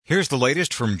Here's the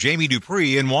latest from Jamie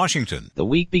Dupree in Washington. The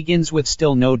week begins with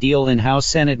still no deal in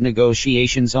House-Senate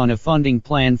negotiations on a funding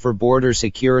plan for border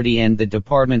security and the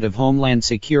Department of Homeland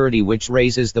Security, which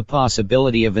raises the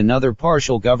possibility of another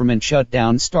partial government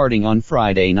shutdown starting on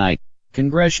Friday night.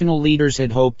 Congressional leaders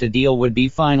had hoped a deal would be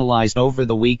finalized over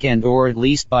the weekend or at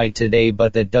least by today,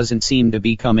 but that doesn't seem to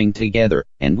be coming together.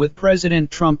 And with President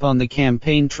Trump on the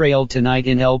campaign trail tonight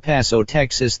in El Paso,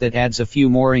 Texas, that adds a few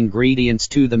more ingredients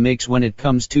to the mix when it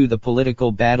comes to the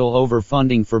political battle over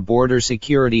funding for border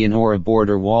security and/or a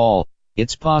border wall.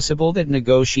 It's possible that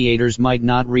negotiators might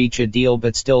not reach a deal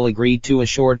but still agree to a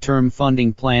short-term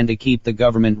funding plan to keep the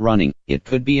government running. It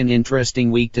could be an interesting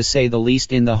week to say the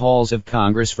least in the halls of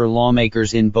Congress for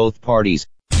lawmakers in both parties.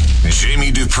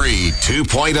 Jamie Dupree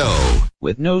 2.0.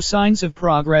 With no signs of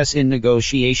progress in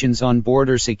negotiations on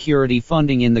border security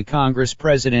funding in the Congress,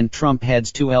 President Trump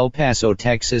heads to El Paso,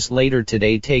 Texas later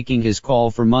today, taking his call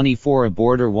for money for a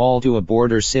border wall to a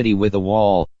border city with a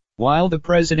wall. While the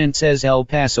president says El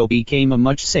Paso became a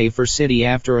much safer city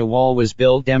after a wall was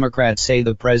built, Democrats say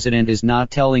the president is not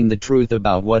telling the truth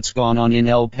about what's gone on in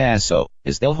El Paso,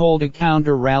 as they'll hold a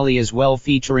counter rally as well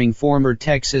featuring former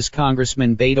Texas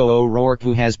Congressman Beto O'Rourke,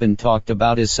 who has been talked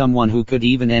about as someone who could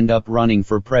even end up running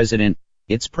for president.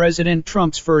 It's President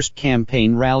Trump's first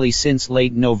campaign rally since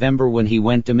late November when he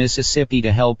went to Mississippi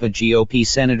to help a GOP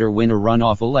senator win a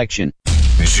runoff election.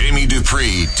 Jamie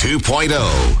Dupree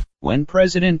 2.0. When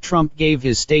President Trump gave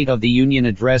his State of the Union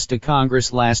address to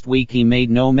Congress last week, he made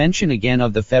no mention again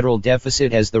of the federal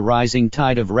deficit, as the rising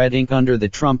tide of red ink under the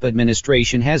Trump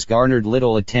administration has garnered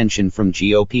little attention from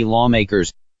GOP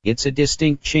lawmakers. It's a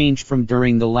distinct change from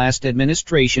during the last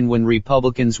administration, when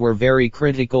Republicans were very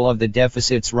critical of the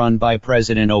deficits run by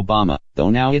President Obama, though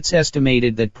now it's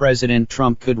estimated that President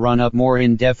Trump could run up more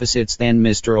in deficits than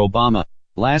Mr. Obama.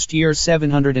 Last year's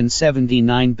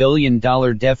 $779 billion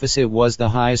deficit was the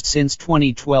highest since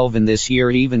 2012, and this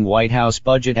year even White House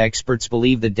budget experts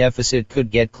believe the deficit could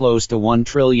get close to $1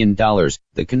 trillion.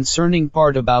 The concerning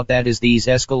part about that is these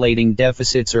escalating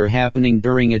deficits are happening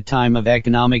during a time of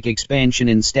economic expansion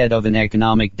instead of an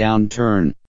economic downturn.